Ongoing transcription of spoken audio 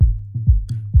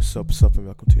Sup, and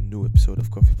welcome to a new episode of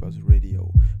Kofii Pauze Radio.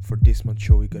 For this month's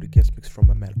show, we got a guest mix from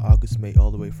my man August May,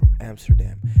 all the way from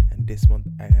Amsterdam. And this month,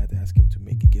 I had to ask him to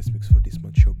make a guest mix for this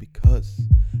month's show because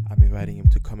I'm inviting him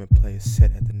to come and play a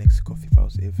set at the next Kofii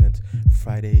Pauze event,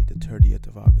 Friday, the 30th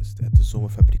of August, at the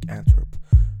Zomerfabriek Antwerp.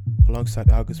 Alongside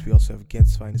August, we also have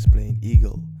Gent's finest playing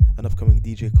Eagle, an upcoming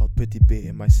DJ called Petit B,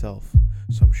 and myself.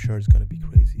 So I'm sure it's gonna be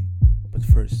crazy. But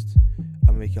first,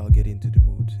 I'll make y'all get into the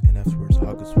mood, and afterwards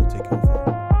August will take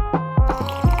over.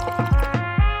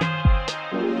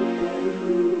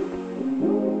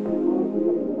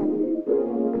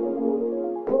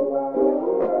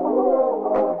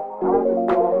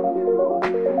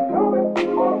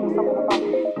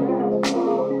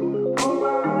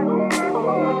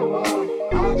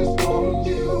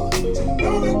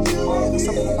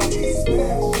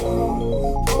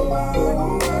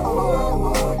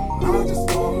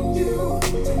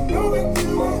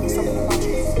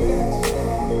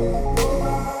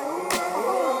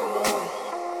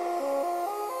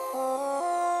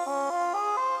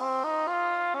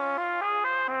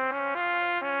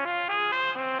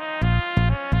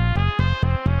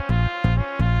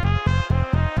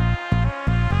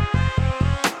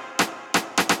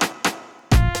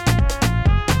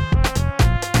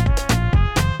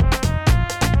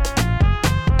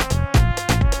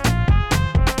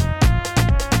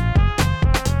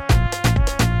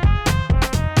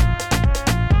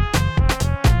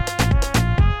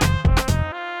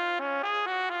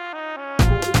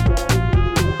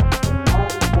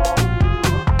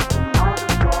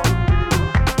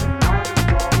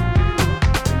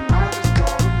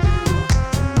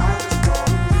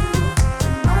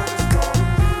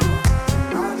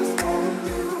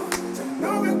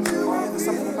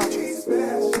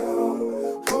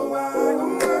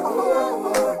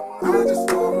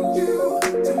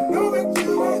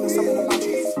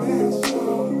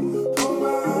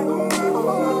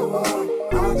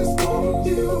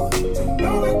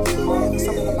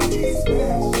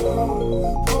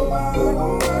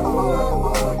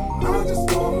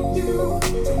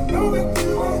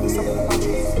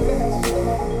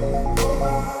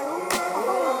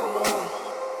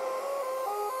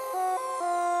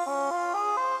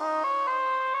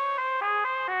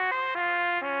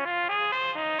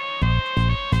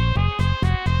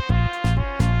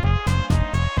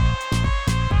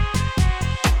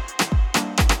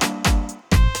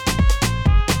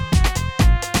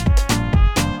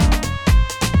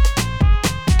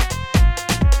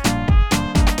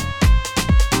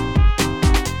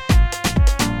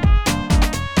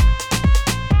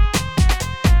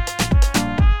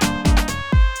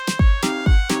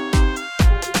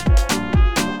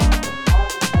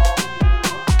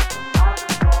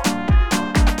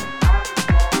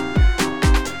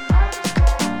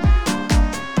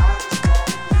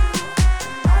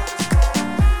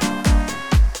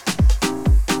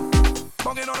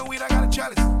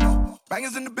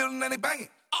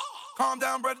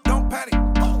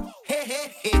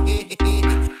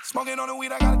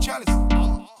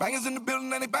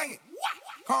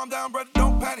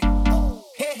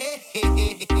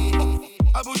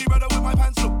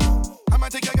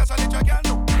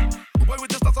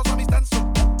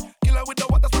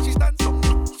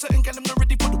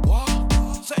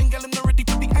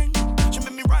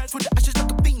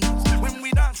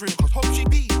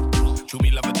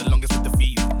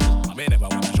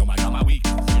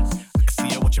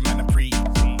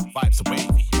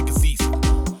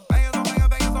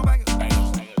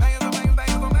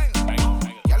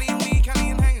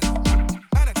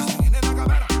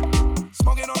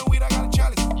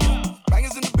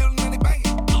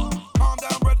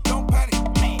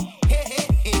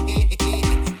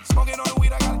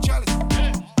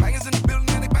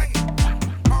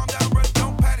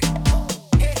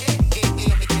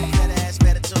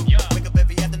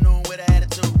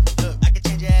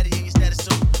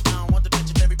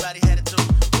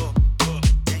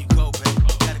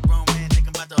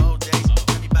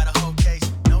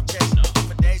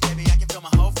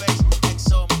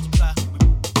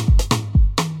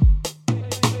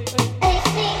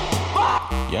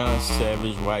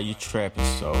 Why you trapping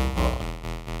so hard?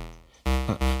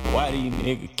 Why these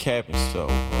niggas capping so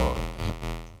hard?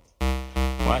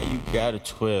 Why you got a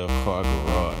 12-car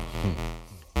garage?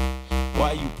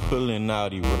 Why you pulling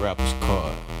out these rappers'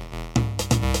 card?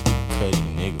 Cause these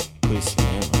niggas pussy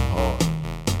in my heart.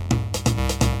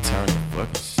 Turn the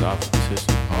fucking soft to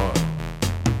some hard.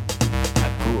 I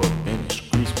grew up in the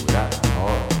streets without a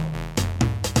heart.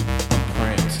 I'm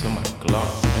praying to my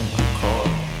Glock and my car.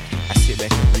 I sit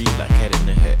back and read like Cat in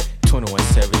the Hat. 21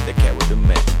 Savage, the cat with the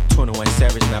mat. 21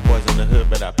 Savage, not boys in the hood,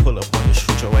 but I pull up on you,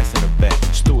 shoot your ass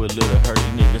a little hurt,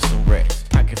 these niggas some rats.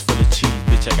 Pocket full of cheese,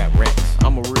 bitch, I got racks.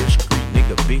 I'm a real street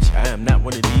nigga, bitch. I am not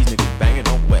one of these niggas banging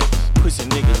on wax. Pussy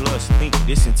niggas love stink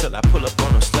this until I pull up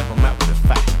on them, slap them out with a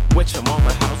fight. Wet your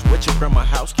mama house, wet your grandma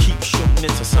house, keep shooting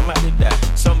until somebody die.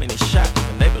 So many shots,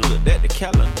 the neighbor looked at the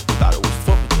calendar, thought it was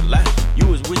 4th of July. You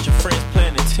was with your friends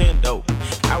playing Nintendo,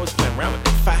 I was playing around with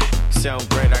that fire. Sound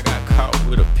great, I got caught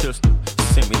with a pistol,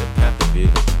 sent me to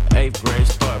Pantherville. 8th grade,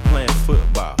 started playing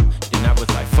football, then I was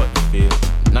like, fuck the field.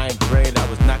 9th grade, I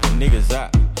was knocking niggas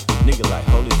out, nigga like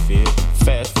Holyfield.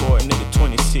 Fast forward, nigga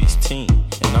 2016,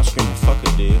 and I'm screaming, fuck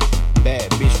a deal. Bad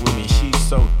bitch with me, she's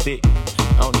so thick,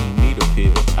 I don't even need a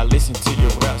pill. I listened to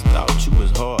your raps, thought you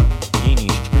was hard, you ain't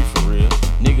even street for real.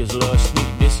 Niggas love sneak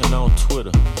dissing on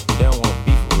Twitter, they don't want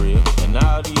beef for real. And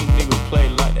all these niggas play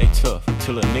like they tough,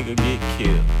 till a nigga get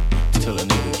killed, till a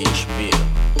nigga get spilled,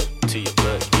 till your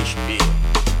blood get spilled.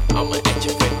 I'ma at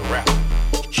your favorite rapper,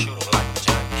 shoot him like a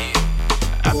John Deere.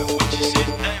 I've been with you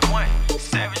since day one,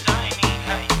 savage, I ain't even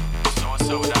hate.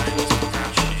 So without any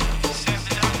scrap shit,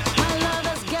 savage, my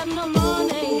lover's got no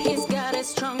money, he's got his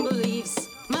strong beliefs.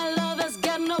 My lover's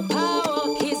got no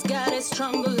power, he's got his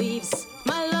strong beliefs.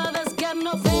 My lover's got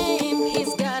no fame,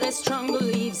 he's got his strong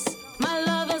beliefs. My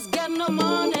lover's got no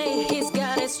money, he's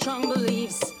got his strong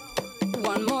beliefs.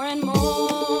 One more and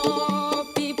more,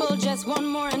 people just want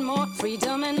more and more.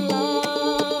 Freedom and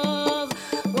love,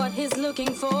 what he's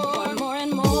looking for. One more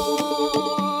and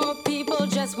more, people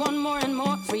just want more and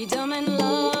more. Freedom and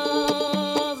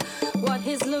love, what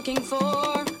he's looking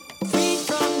for. Freed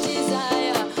from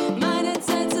desire, mind and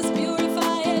senses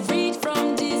purify it. Freed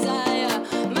from desire,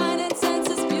 mind and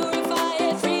senses purify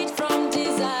it. Freed from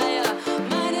desire,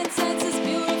 mind and senses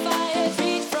purify it.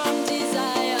 Freed from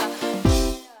desire.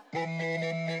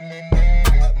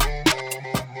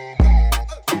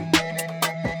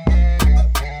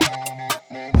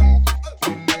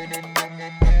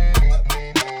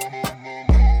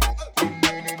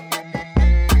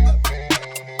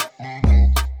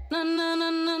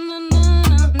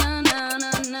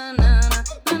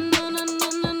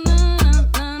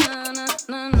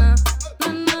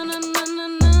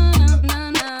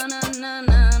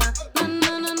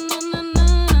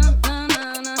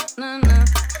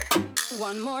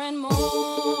 One more and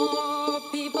more,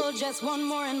 people just want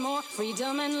more and more.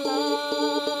 Freedom and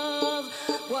love,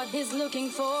 what he's looking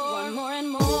for. One more and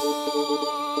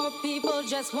more, people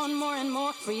just want more and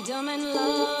more. Freedom and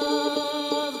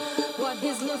love, what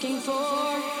he's looking for.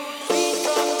 Freed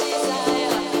from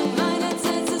desire, mind and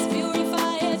senses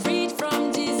purify it. Freed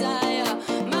from desire,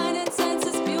 mind and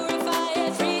senses purify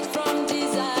it. Freed from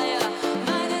desire,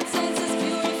 mind and senses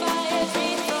purify it.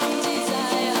 Freed from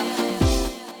desire.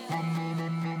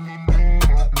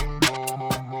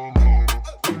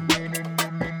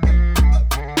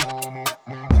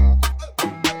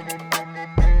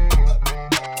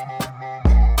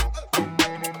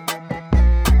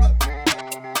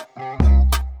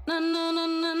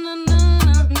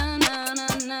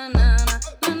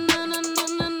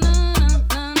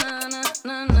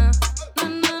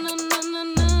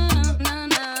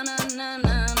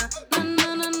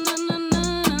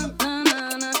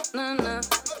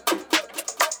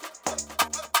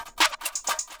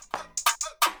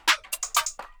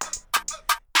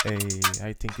 Hey,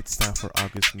 I think it's time for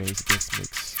August May's guest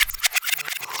mix.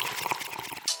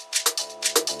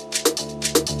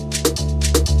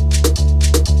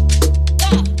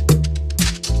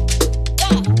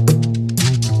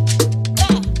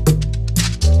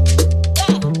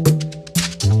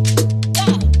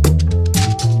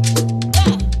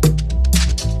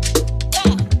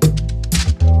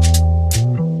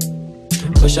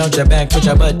 Push out your back, put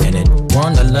your butt in it.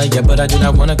 Wanna love ya, but I do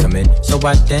not wanna commit. So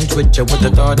I then twitch ya with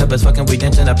the thought of us fucking. We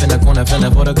dancing up in the corner,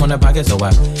 feeling for the corner pocket. So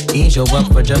I ease you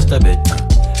up for just a bit.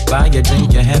 Buy your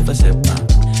drink, you have a sip.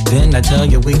 Then I tell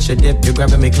you we should dip. You're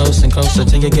grabbing me close and closer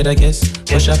till you get a kiss.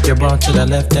 Push up your bra to the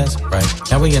left, that's right.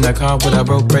 Now we in the car with a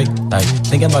broke brake light.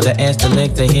 Thinking about the ass, the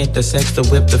leg, the hit, the sex, the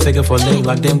whip, the figure for leg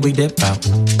lock. Then we dip out.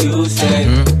 You say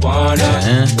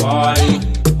wanna party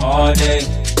all day.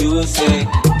 You say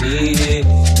need it,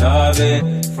 love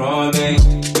it from me.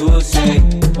 You say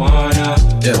wanna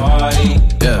party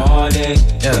all day.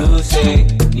 You say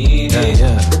need it.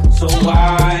 So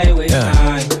why waste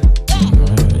time?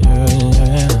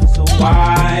 So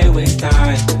why waste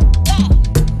time?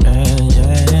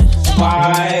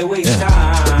 Why waste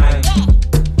time?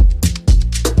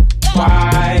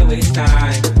 Why waste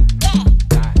time?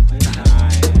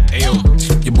 Ayo,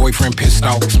 your boy boyfriend pissed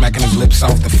off, smacking his lips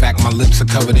off. The fact my lips are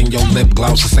covered in your lip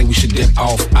gloss. I say we should dip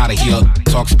off, out of here.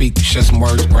 Talk, speak, share some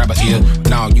words, grab a ear.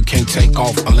 Nah, you can't take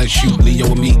off unless you Leo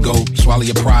amigo. Swallow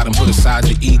your pride and put aside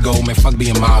your ego. Man, fuck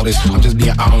being modest, I'm just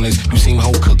being honest. You seem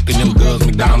whole cooked in them girls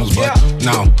McDonald's, but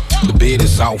no, the bid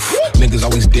is off. Niggas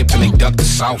always dip and they duck the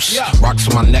sauce. Rocks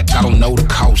on my neck, I don't know the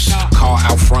cost. Car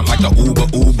out front like the Uber.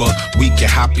 We can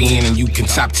hop in and you can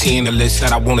top 10 the list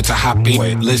that I wanted to hop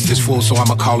in. List is full, so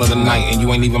I'ma call it a night. And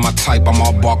you ain't even my type, I'm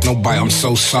all bark, no bite. I'm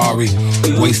so sorry.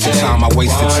 Wasted time, I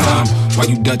wasted time. While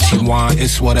you Dutchy wine,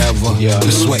 it's whatever.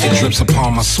 The sweat, it drips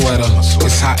upon my sweater.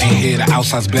 It's hot in here, the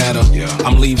outside's better.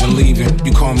 I'm leaving.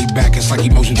 You call me back, it's like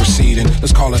emotions receding.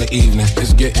 Let's call it an evening,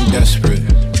 it's getting desperate.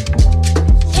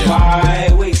 Why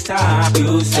waste time?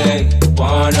 You say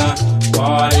wanna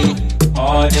party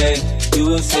all day.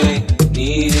 You say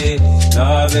need it,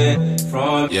 love it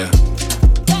from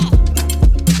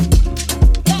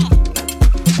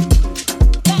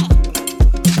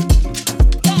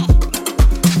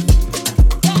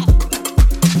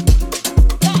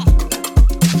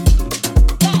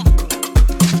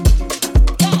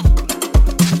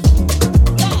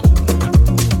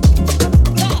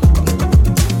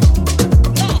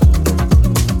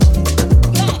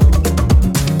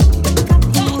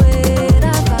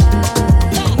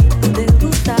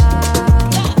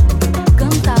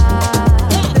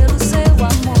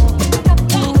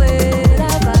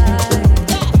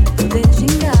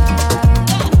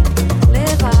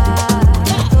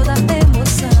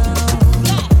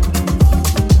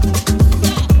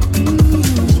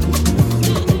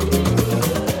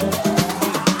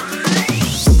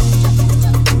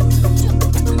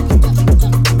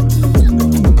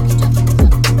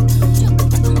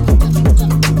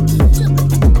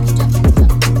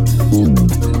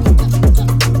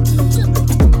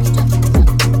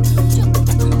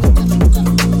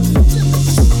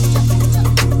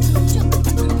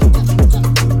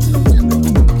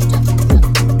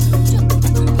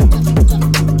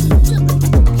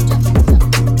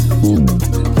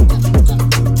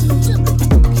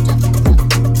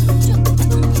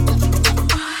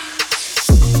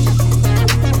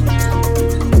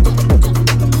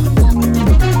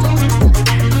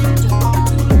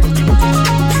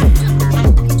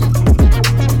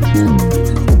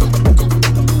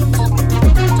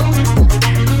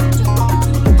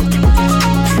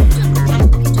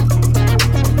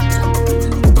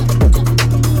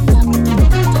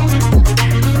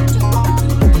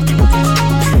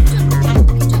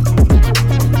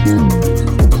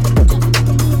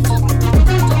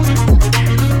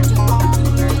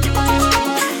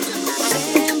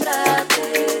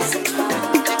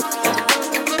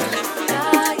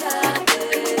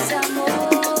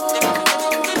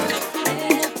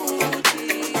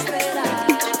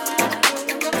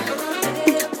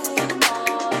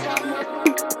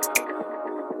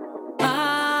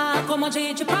como a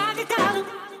gente paga caro,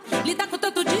 lidar com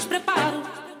tanto despreparo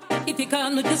e ficar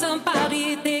no desamparo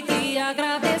e ter que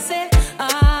agradecer.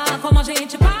 Ah, como a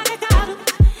gente paga caro,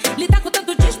 lidar com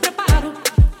tanto despreparo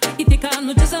e ficar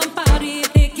no desamparo e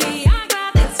ter que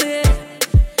agradecer.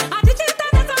 A gente tá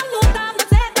nessa luta,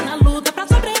 você tá na luta pra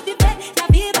sobreviver, e a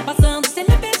vida passando sem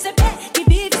nem perceber, que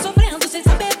vive sofrendo sem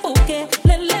saber porquê.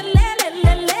 É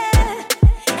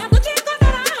do te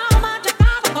cortar a alma, te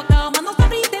acaba com a calma, não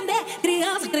sabe entender.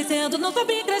 Criança crescendo, não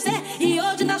sabe crescer, e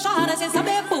hoje ainda chora sem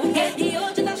saber porquê. E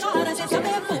hoje ainda chora sem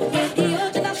saber porquê. E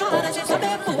hoje ainda chora sem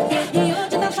saber porquê. E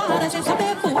hoje ainda chora sem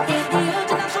saber porquê. E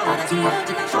hoje ainda chora, e hoje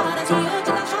ainda chora, e hoje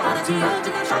ainda chora, e hoje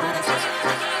ainda chora.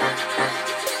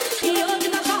 E hoje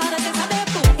ainda chora sem saber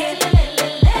porquê.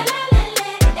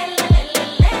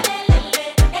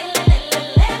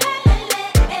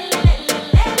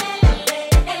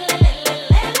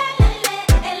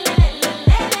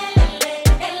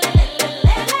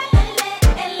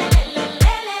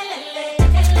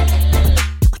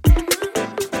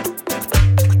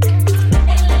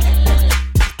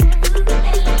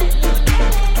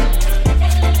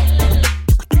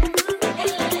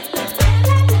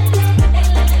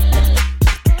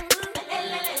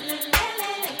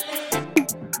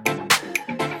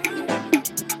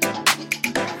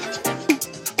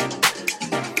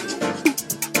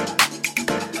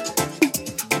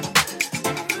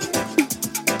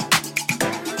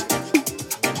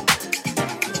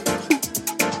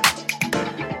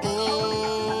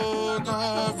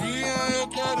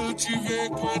 Te ver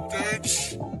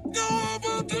contente, não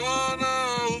abandona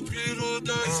o piro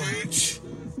da gente.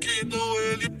 Que no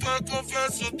ele pra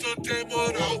confesso tu tem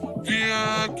moral.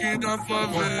 Vinha aqui da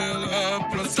favela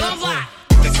pra ser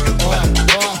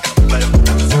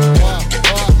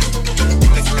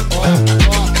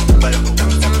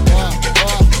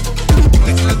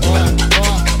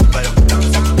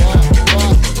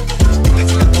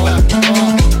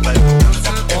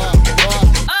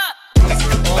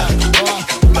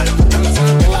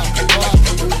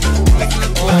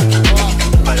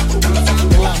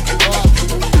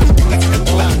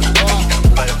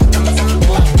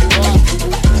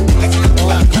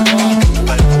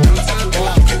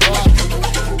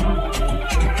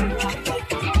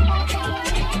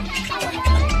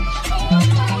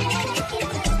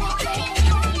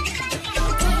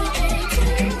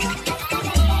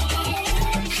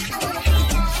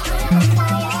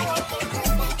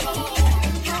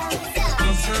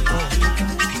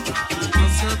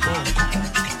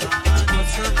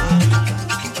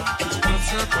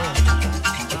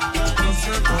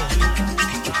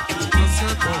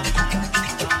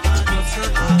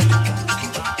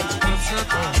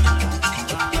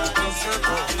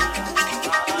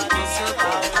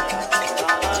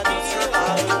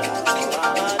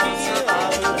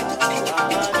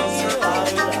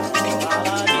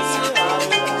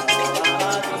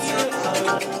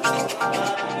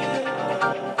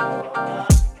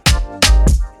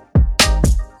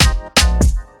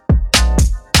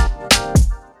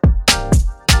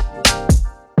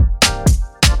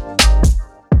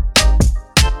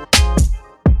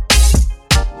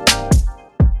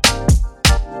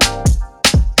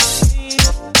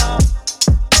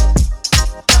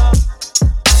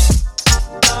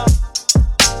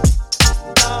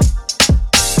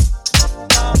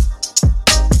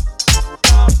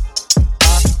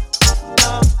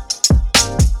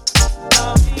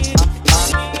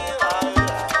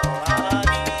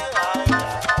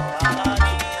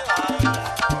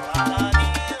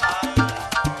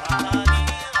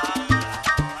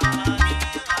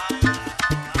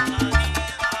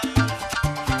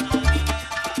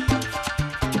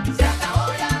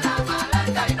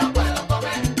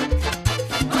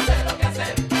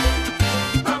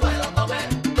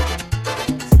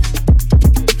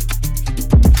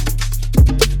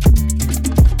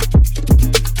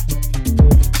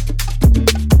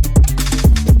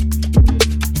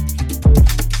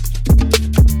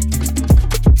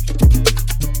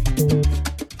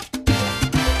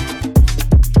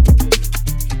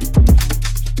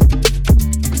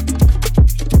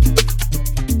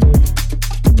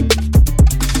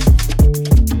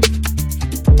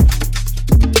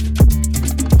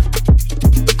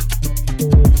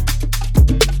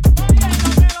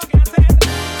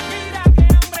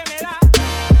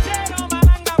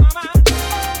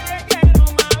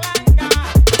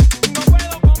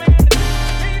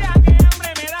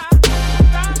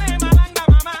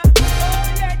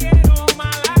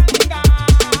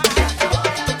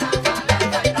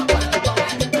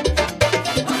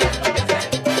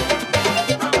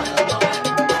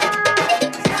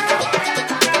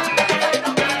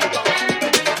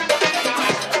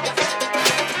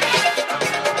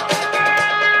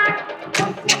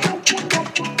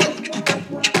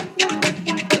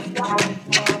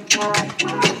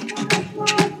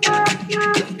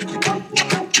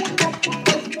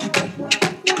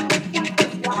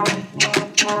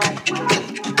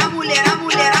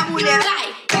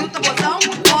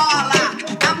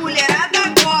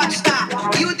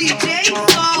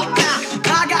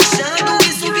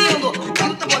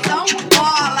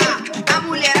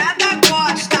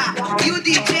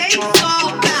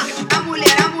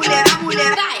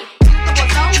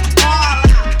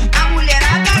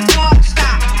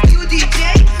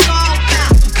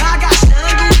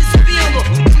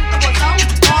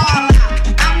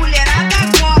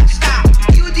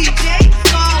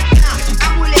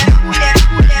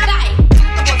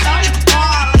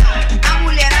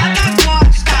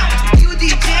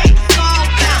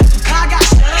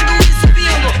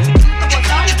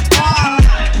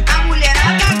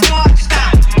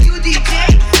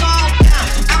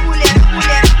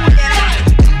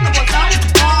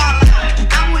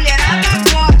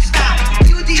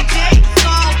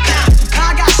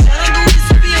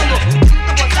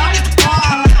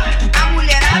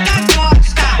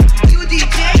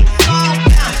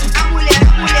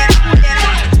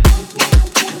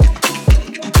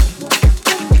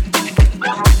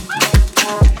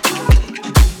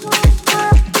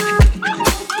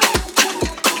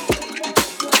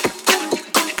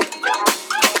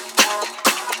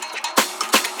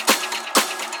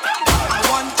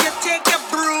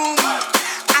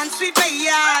sweep my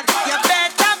yard. You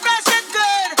better brush it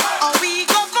good, or we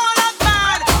go fall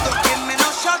apart. Don't give me no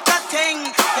shortcut thing.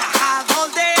 You have all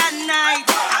day and night.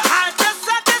 I had to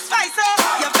satisfy, so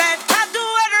you better do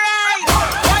it right.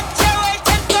 What you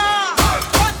waiting for?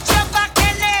 Put your back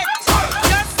in it.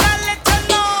 Just a little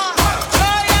more.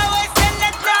 Throw your waist in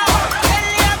it now. Tell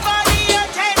your body you're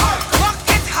 10. Walk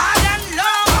it hard and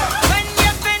long. When you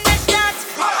finish that,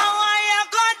 I want you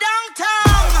go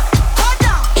downtown. Go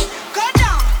down, go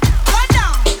down, go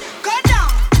down, go down,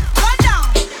 go down,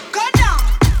 go down,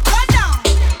 go down.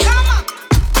 Come up,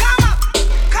 come up,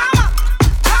 come up,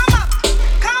 come up,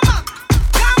 come up,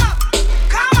 come up,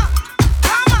 come up,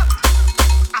 come up.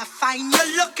 I find you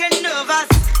looking nervous,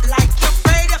 like you're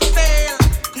afraid to fail.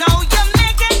 Now you're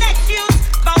making excuse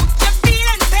about your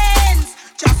feeling pains.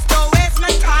 Just don't waste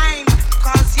my time,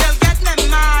 cause you'll get me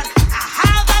mad. I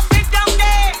have a big down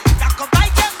there that could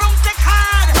bite your broomstick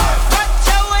hard. What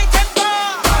you waiting for?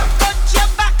 Put your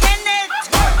back in it.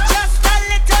 Just a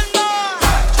little more.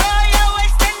 Throw your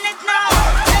waist in it now.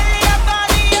 Tell your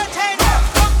body you're 10.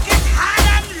 Fuck it hard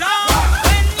and long.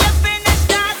 When you finish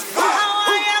that, I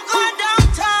want you go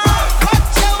downtown. What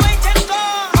you waiting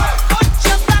for? Put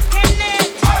your back in it.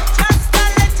 Just a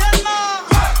little more.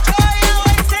 Throw your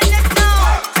waist in it now.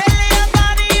 Tell your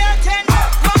body you're 10.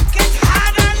 Fuck it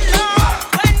hard and long.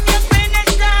 When you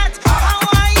finish that, I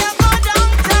want you go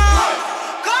downtown.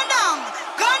 Go down,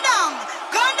 go down,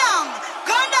 go down,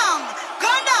 go down,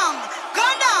 go down, go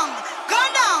down, go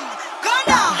down, go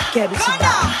down. Quero te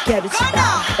dar, quero te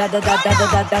dar, da da da da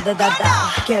da da da da da.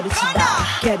 Quero te dar,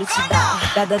 quero te dar,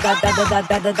 da da da da da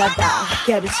da da da da.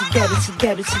 Quero te dar,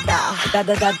 da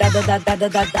da da da da da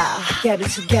da da. Quero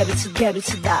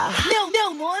te dar. Meu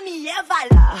nome é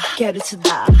Vala. Quero te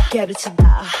dar,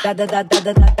 da da da da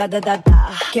da da da da.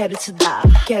 Quero te dar,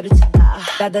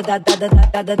 da da da da da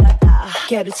da da da.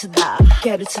 Quero te dar,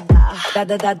 da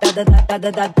da da da da da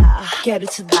da da. Quero te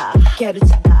dar,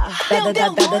 da da da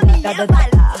da da da da da.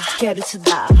 Quero te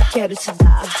dar,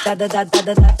 da da da da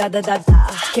da da da da.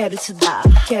 Quero te dar,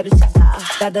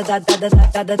 da da da da da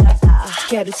da da da.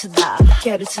 Quero te dar,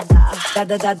 da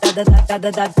da da da da da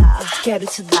da da.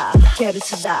 Quero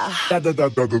te dar, Da da da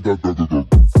da da da da da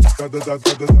da. Da da da da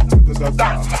da da da da.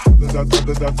 Da da da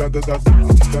da da da da da.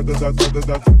 Da da da da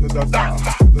da da da da.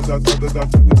 Da da da da da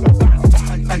da da.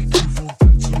 Ai que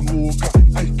vontade louca,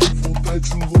 ai que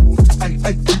vontade louca,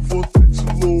 ai que vontade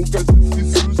louca,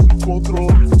 difícil de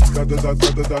controlar. Da da da da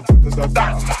da da da da.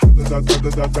 Da da da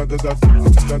da da da da.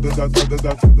 Da da da da da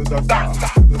da da da.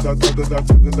 Da da da da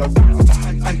da da da.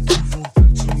 Ai que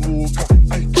vontade louca,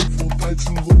 ai que vontade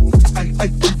louca, ai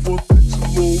que vontade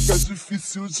louca,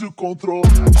 difícil de controlar.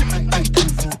 Ai que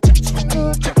vontade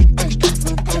louca, ai que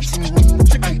vontade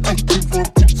louca, ai que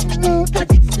vontade louca,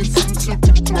 difícil de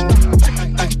controlar.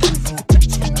 Ai que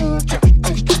vontade louca,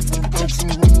 ai que vontade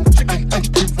louca, ai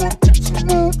que vontade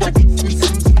louca,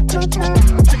 difícil de controlar.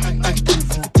 Ai que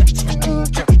vontade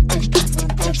louca, ai que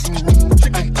vontade louca,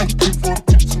 ai que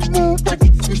vontade louca,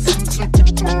 difícil de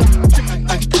controlar.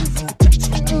 Ai que vontade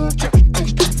louca, ai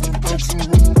que vontade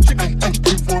louca, ai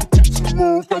que vontade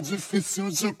louca, difícil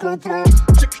de controlar.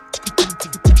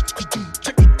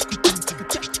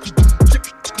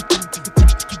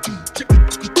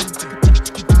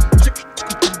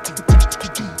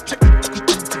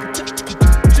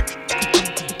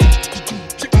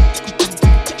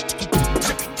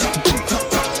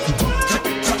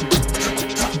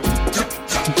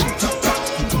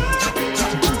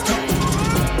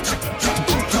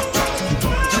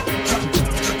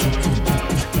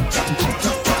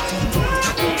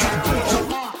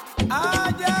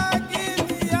 Ah, yeah.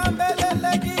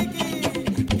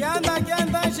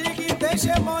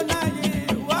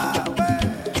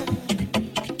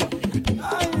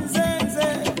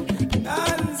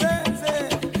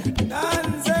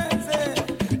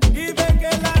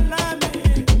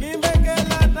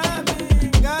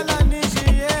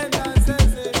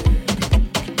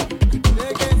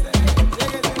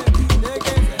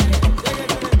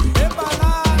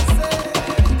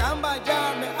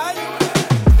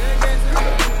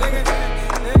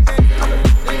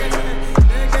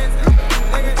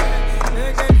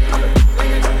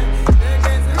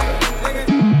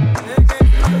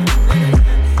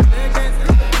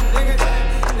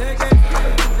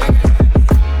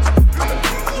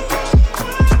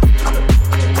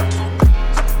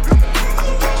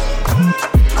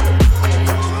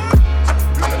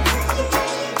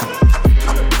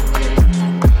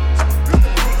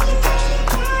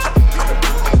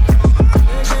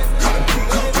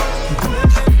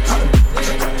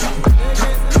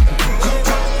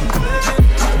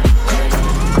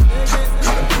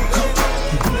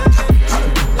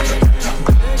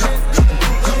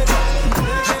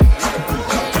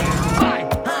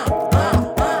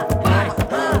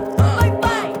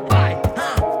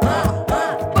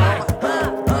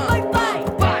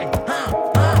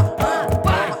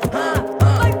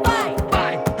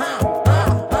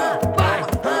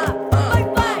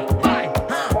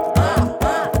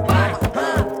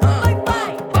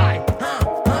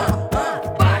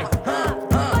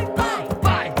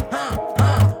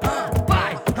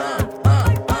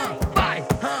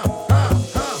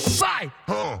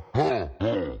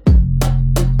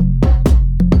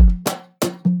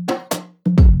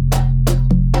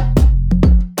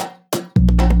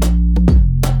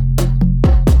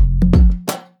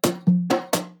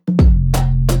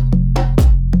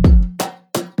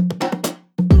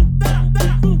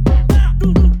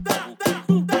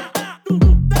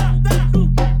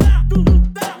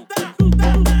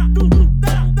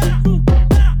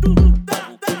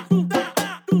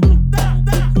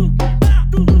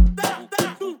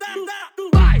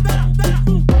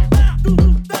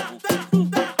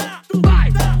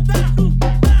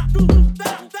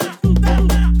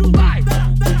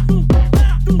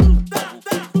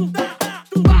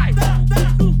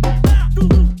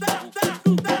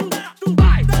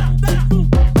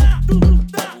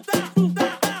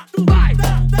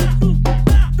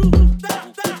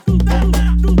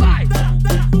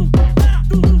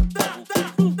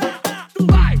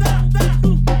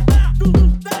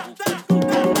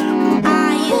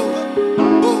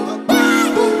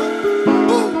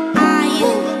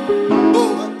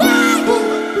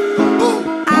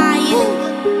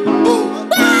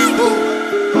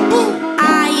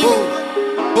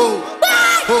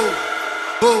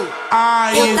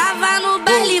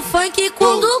 que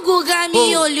quando o Guga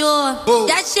me olhou,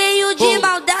 já cheio de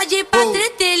maldade pra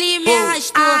treta ele me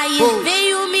arrastou. Aí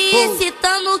veio me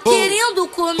excitando, querendo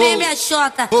comer minha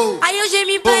xota. Aí eu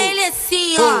gemi pra ele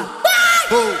assim, ó.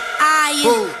 Aí,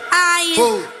 aí,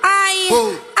 aí,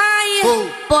 aí,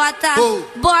 bota,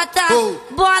 bota,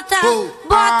 bota,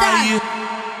 bota.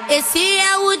 Esse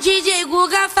é o DJ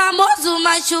Guga famoso,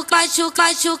 machuca, machuca,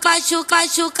 machuca, machuca,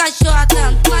 machuca,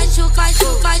 xota. Machuca,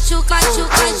 machuca, machuca,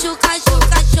 machuca, machuca,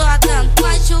 machuca, xota.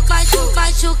 Machuca, machuca,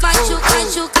 machuca, machuca,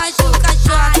 machuca, machuca,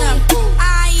 xota.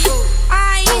 Ai,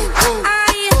 ai,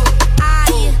 ai,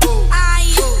 ai, ai,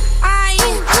 ai,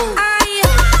 ai.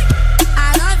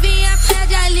 A novinha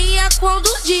perde a linha quando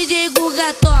o DJ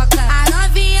Guga toca. A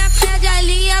novinha perde a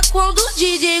linha quando o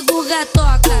DJ Guga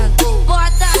toca.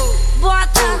 Bota,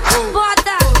 bota,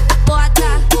 bota, bota,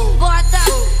 bota,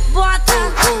 bota,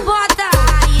 bota.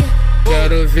 Ai.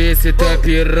 Quero ver se tá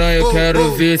piranha,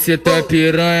 quero ver se tá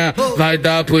piranha. Vai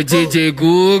dar pro DJ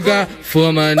Guga,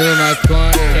 fumando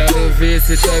maconha. Quero ver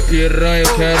se tá piranha,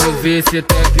 quero ver se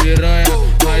tá piranha.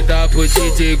 Vai dar pro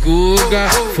DJ Guga,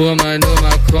 fumando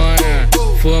maconha.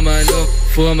 Fumando,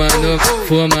 fumando,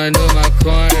 fumando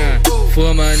maconha.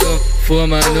 Fumando,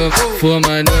 fumando,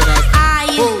 fumando maconha. Ai.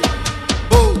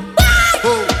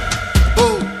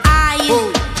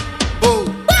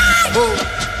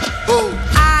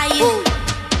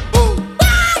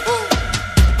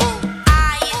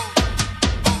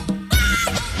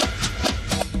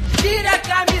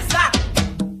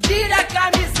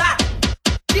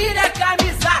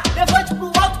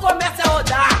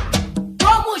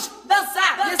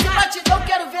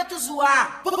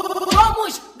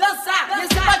 Vamos dançar,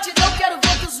 nesse batidão quero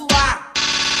ver tu zoar.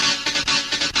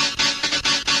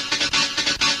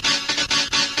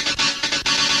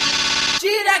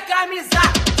 Tira a camisa.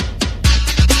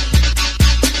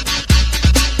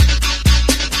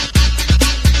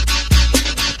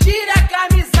 Tira a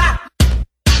camisa.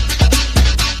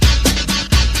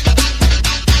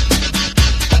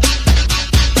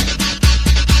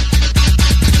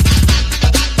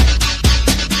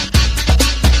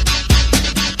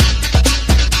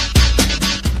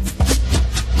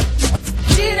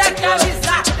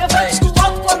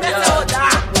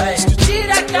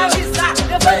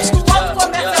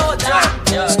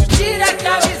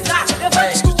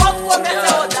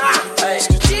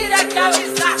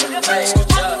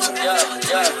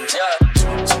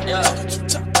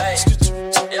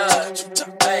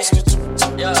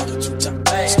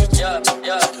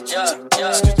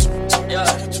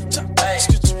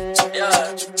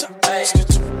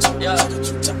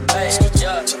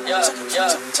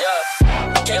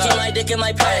 Taking my dick in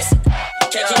my pants.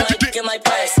 Taking my dick in my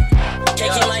pants.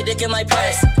 Taking my dick in my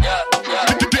pants.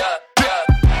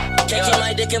 Taking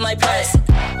my dick in my pants.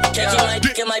 Taking my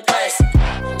dick in my pants.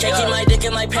 Taking my dick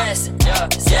in my pants. Yeah,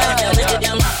 look at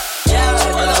them. Yeah,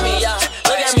 look at me. Yeah,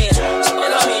 look at me. Look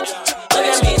at me. Look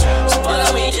at me. Look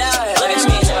at me. Yeah, look at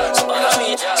me. Look at me.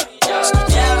 Yeah,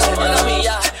 look at me.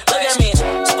 Yeah, look at me.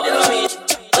 Look at me.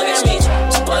 Look at me.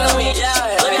 Look at me. Yeah,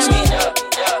 look at me.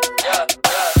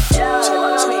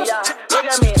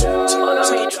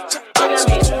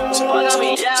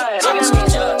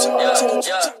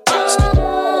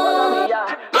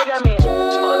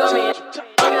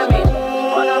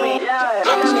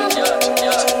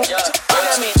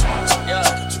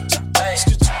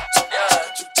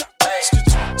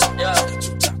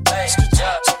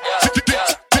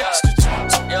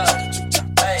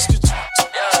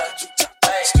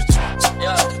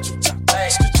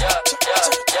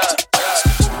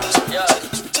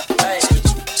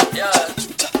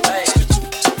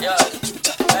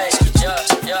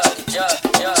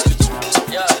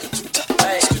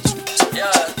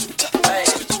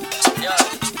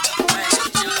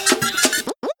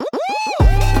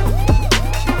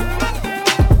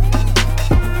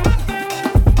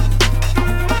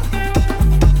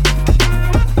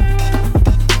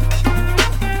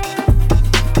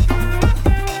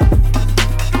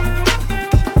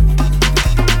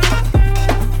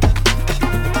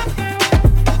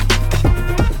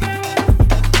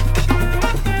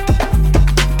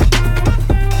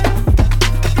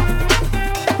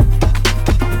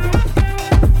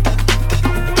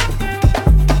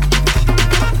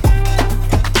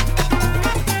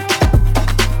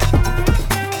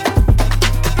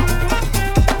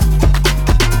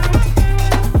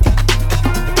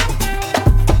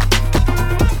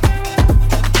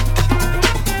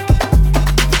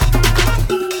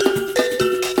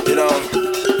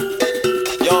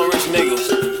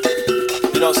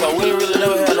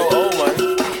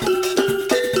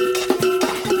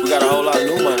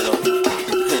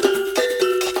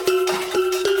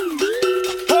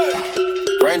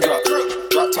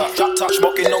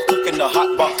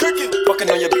 hot pot. Fucking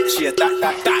on your bitch, yeah,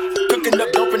 that. Cooking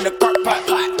up dope in the crock pot.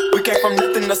 We came from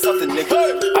nothing to something,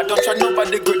 nigga. I don't try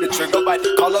nobody, grip the trigger.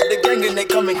 Nobody call up the gang and they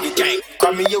come and get gang.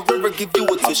 Cry me a river, give you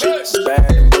a tissue. It's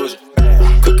bad and bullshit.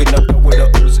 Cooking up dope with a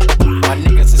Uzi. My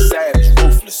niggas is savage,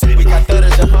 ruthless. We got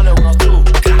 30s and 100 rounds too.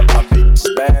 My bitch is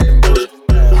bad and bullshit.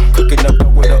 Cooking up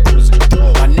dope with a Uzi.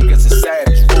 My niggas is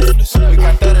savage, ruthless. We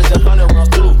got 30s and 100 rounds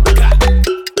too.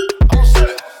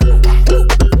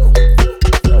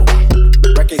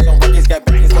 Records on records, got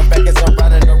backers on backers. I'm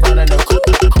riding around in a coupe.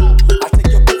 I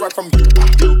take your bitch right from you.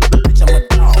 Bitch, I'm a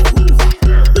dog.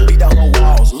 Beat down on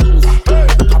walls.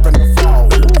 Hop in the fall.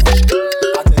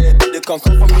 I tell that bitch to come for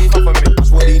me. I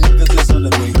swear these niggas is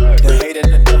under me. The hate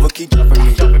and the devil keep jumping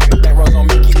me. That rose on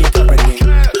me, keep me company.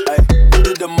 Hey, who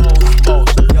did the most?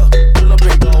 Yeah, pull up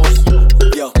and goes.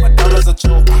 Yeah, my diamonds are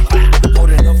choke.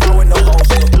 Holding the phone with no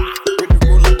holster. With the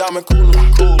ruler, diamond cooler.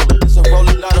 It's a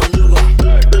roller, not a mule.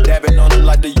 Dabbing on them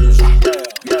like the usual.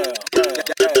 Yeah.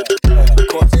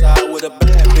 Courtside with a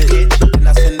bad bitch. And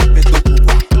I send the bitch to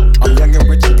Uber. I'm young and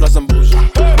rich and plus I'm bougie.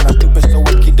 I'm not stupid, so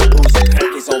I keep the oozing.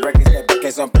 Records on records, got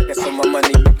backers on backers. So my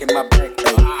money making my back.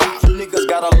 You niggas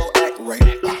got a low act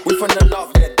rate. We from the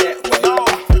north, yeah, that way.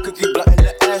 Cookie blunt in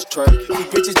the ashtray. You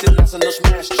bitches just not no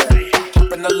smash track.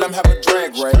 Hop in the limb, have a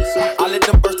drag race. I let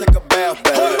them birds take a bath.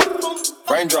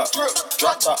 Raindrop,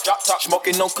 drop top,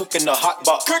 smoking on cooking the hot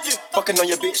box. Fucking on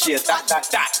your bitch, yeah,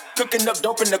 that. Cooking up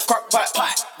dope in the crock pot.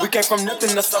 We came from nothing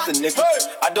to something, nigga.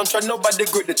 I don't try nobody,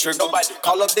 grip the trigger. Nobody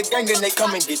call up the gang and they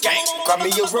come and get gang. Cry me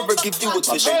a river, give you a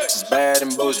tissue. It's bad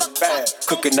and bullshit, bad.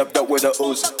 Cooking up dope with a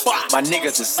Uzi. My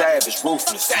niggas is savage,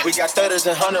 ruthless. We got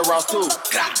 30s and 100 rounds too.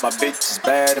 My bitch is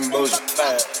bad and bullshit,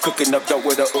 bad. Cooking up dope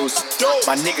with a Uzi.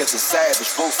 My niggas is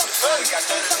savage, ruthless.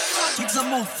 Keep some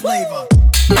more flavor.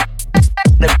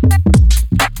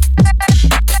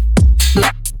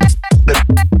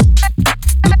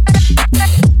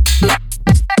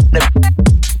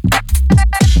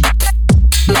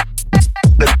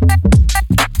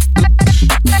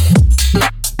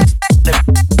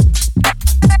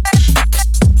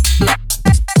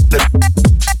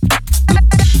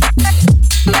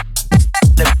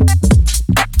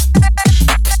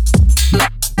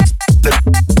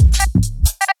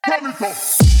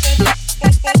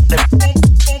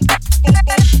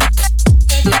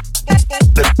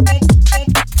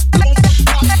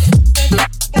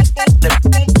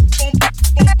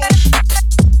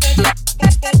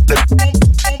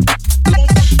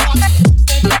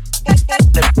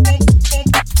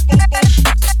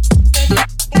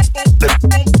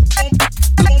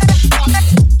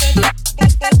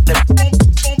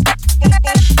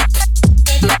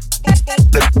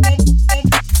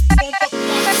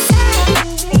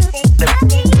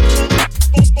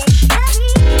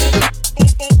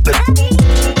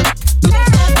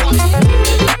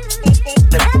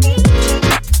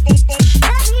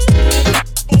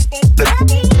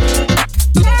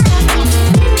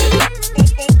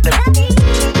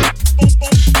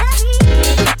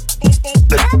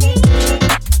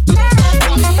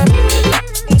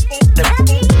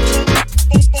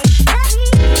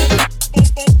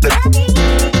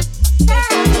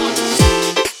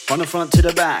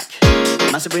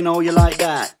 Massive, we know you like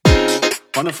that.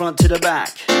 From the front to the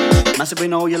back. Massive, we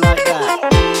know you like that.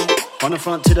 From the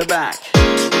front to the back.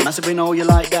 Massive, we know you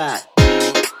like that.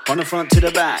 From the front to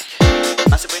the back.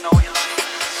 Massive, we know you like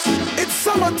that. It's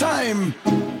summertime.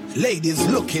 Ladies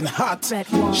looking hot.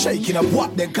 Shaking up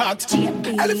what they got.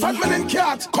 Elephant man and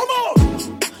cat. Come on.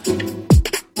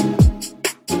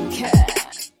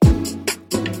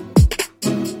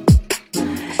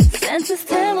 Senses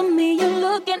telling me you're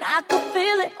looking, I can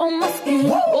feel it on my skin.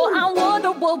 Oh, I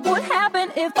wonder what would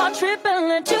happen if I trip and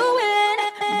let you in.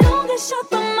 Don't get shut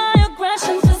from my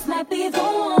aggression, this might be the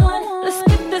one. Let's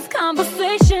skip this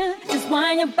conversation, just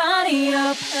wind your body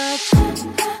up.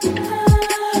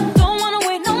 Don't wanna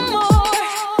wait no more.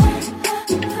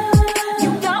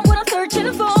 You got what I'm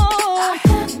searching for.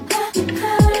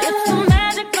 It's some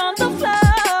magic on the floor.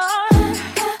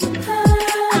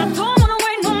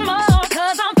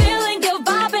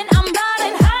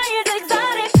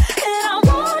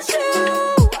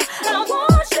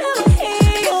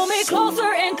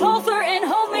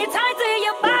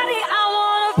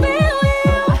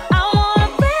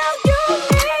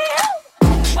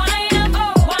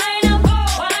 Wind up,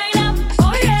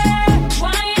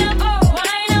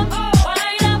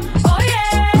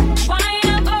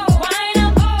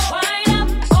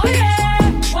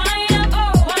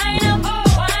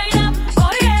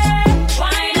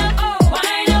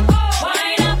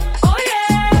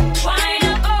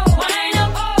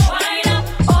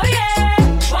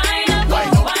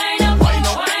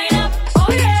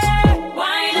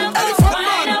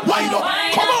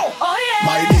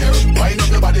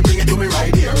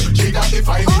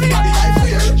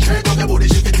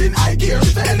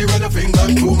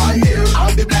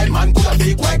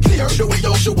 clear. The way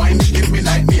you she whine, it give me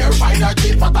nightmare. Find her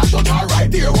clean fat and shut her right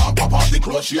there. One pop off the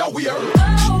clothes she a wear.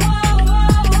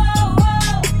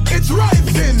 It's rising.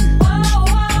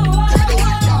 Give me the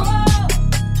white girl.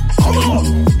 Come on.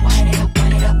 Wind it up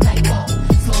like whoa.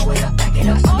 Slow it up, back it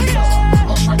up, oh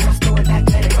yeah. On my dress, throw it back,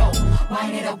 let it roll.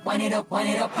 Wind it up, wind it up, wind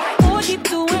it up. Oh, keep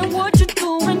doing what you're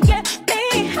doing, get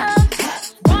me out.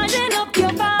 Winding up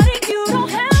your body, you don't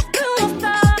have to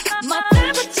stop. My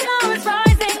temperature is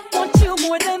rising, want you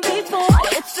more than before.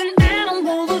 It's an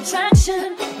animal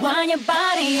attraction, wind your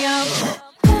body up.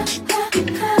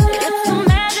 It's some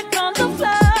magic on the floor.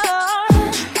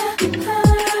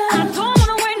 I don't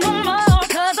wanna wait no more,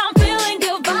 'cause I'm feeling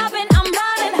you vibing. I'm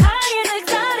riding high and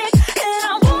exotic, and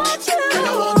I want you.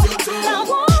 I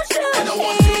want you.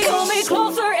 Pull me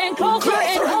closer and closer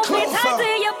and hold me tight to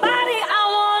your body. I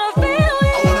wanna feel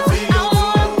you. I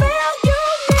wanna feel you.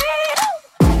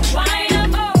 Wind up,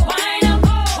 wind up,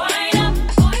 wind up,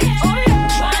 oh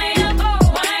yeah. Wind up,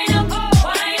 wind up,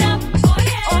 wind up, oh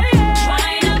yeah.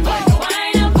 Wind up,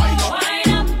 wind up, wind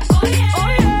up, oh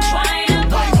yeah. Wind up, wind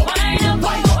up, wind up,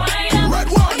 wind up. Red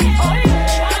one.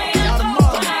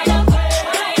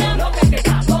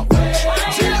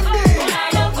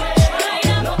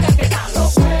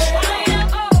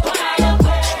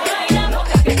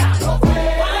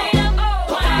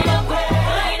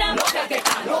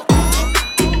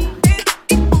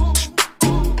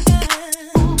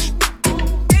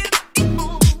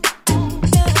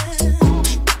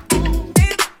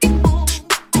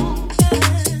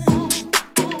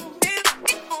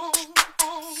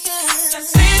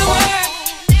 Just say the word.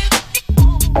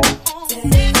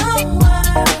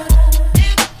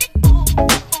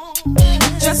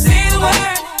 Just say the word. Just say the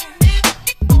word.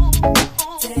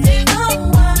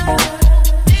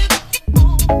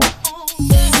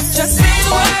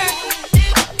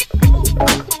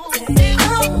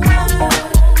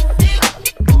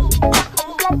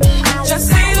 Just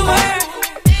say the word.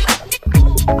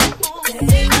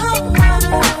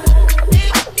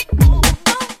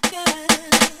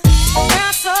 There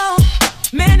are so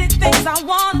many things I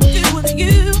wanna do with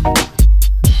you,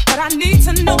 but I need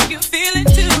to know you feel it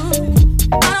too.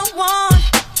 I don't want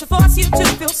to force you to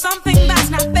feel something that's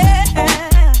not fair,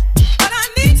 but I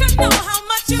need to know how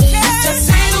much you care. Just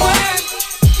say the word,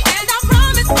 and I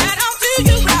promise that I'll do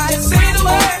you right. Just say the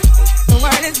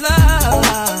word is love.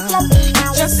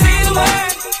 Just say the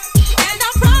word, and I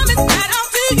promise that I'll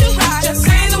do you right. Just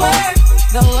say the word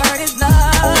is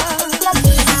love.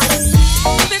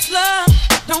 If it's love,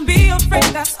 don't be afraid,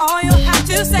 that's all you have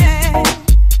to say.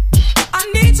 I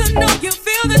need to know you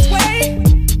feel this way.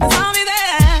 Tell me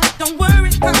that, don't worry,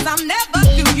 'cause I'll never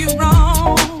do you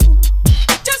wrong.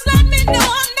 Just let me know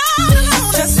I'm not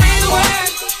alone. Just say the word,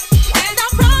 and I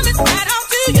promise that I'll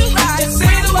do you right. Just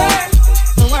say the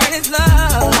word is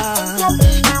love.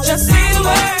 Just say the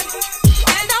word,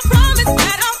 and I promise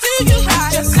that I'll do you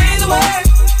right. Just say the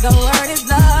word is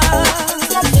love.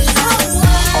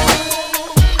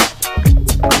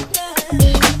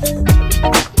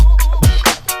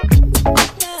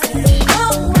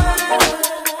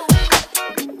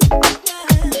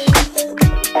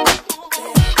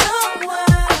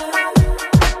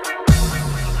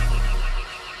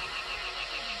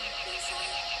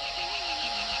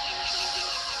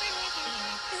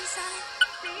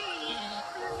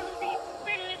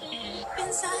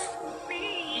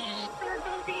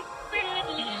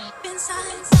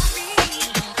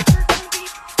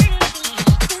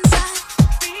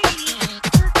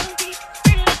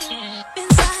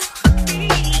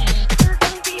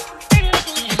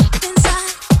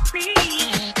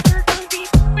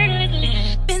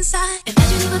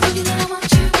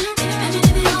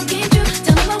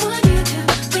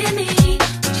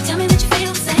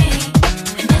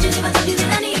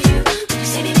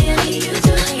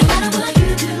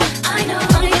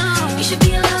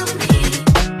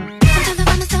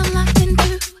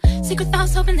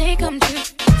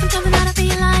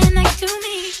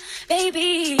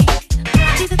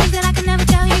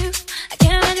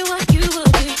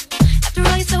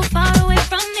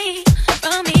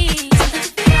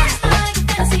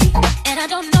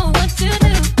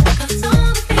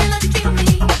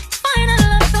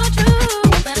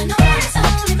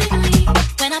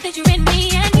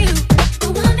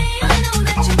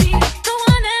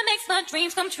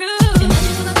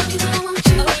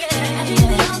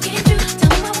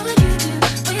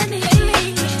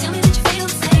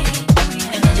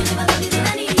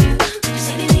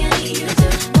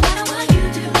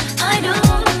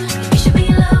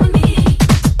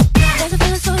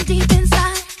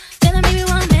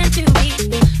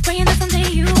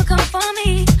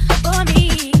 For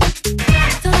me,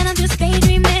 so then I'm just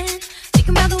daydreaming.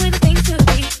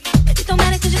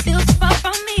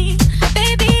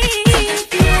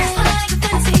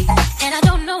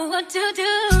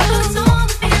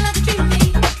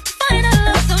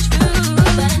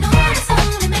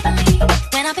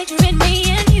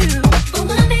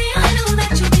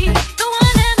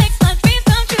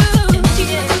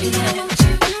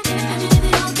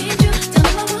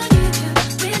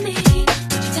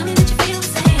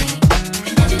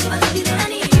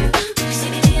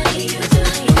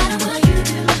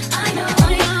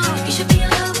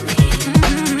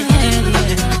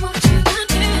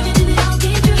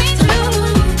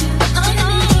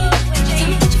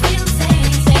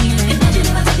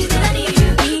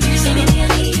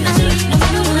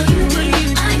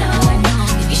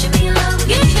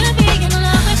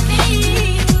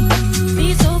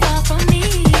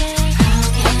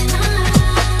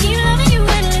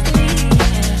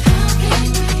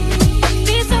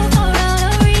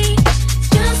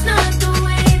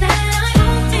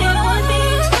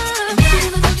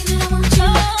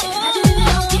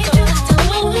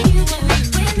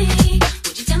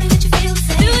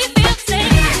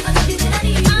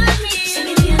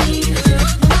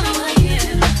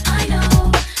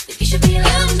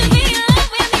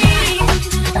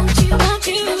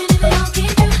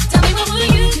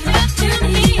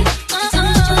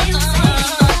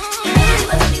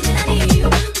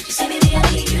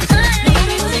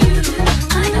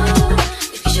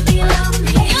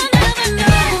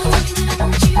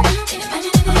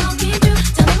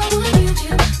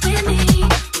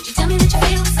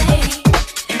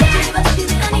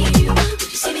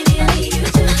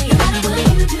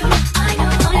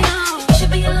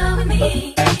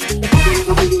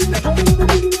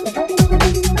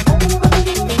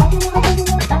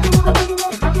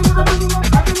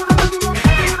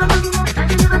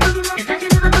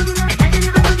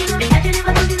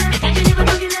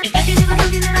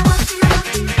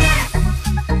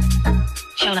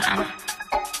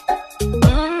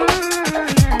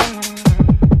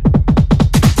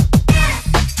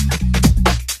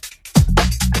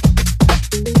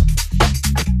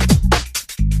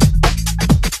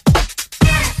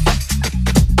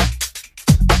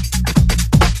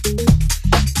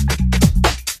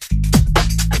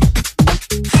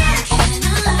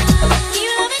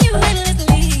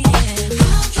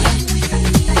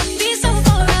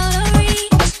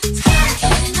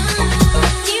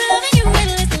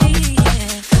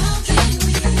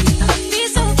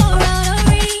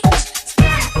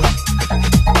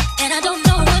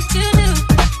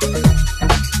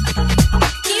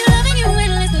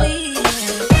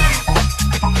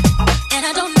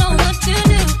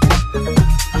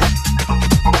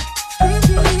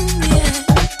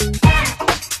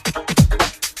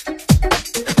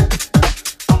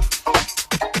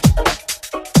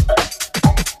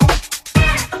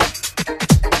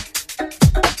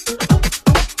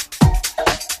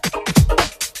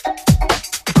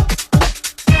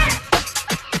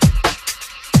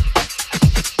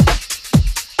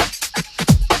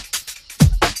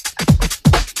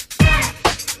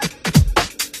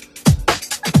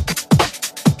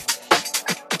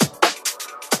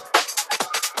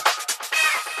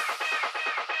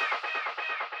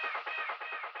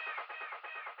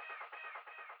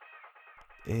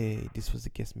 This was the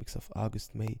guest mix of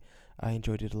August May. I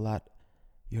enjoyed it a lot.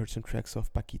 You heard some tracks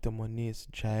of Paquito Moniz,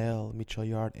 Jael, Mitchell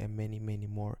Yard, and many, many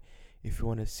more. If you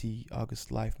want to see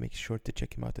August live, make sure to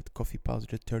check him out at Kofii Pauze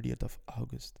the 30th of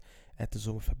August at the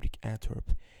Zomerfabriek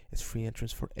Antwerp. It's free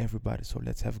entrance for everybody, so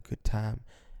let's have a good time.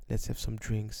 Let's have some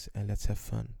drinks and let's have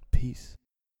fun. Peace.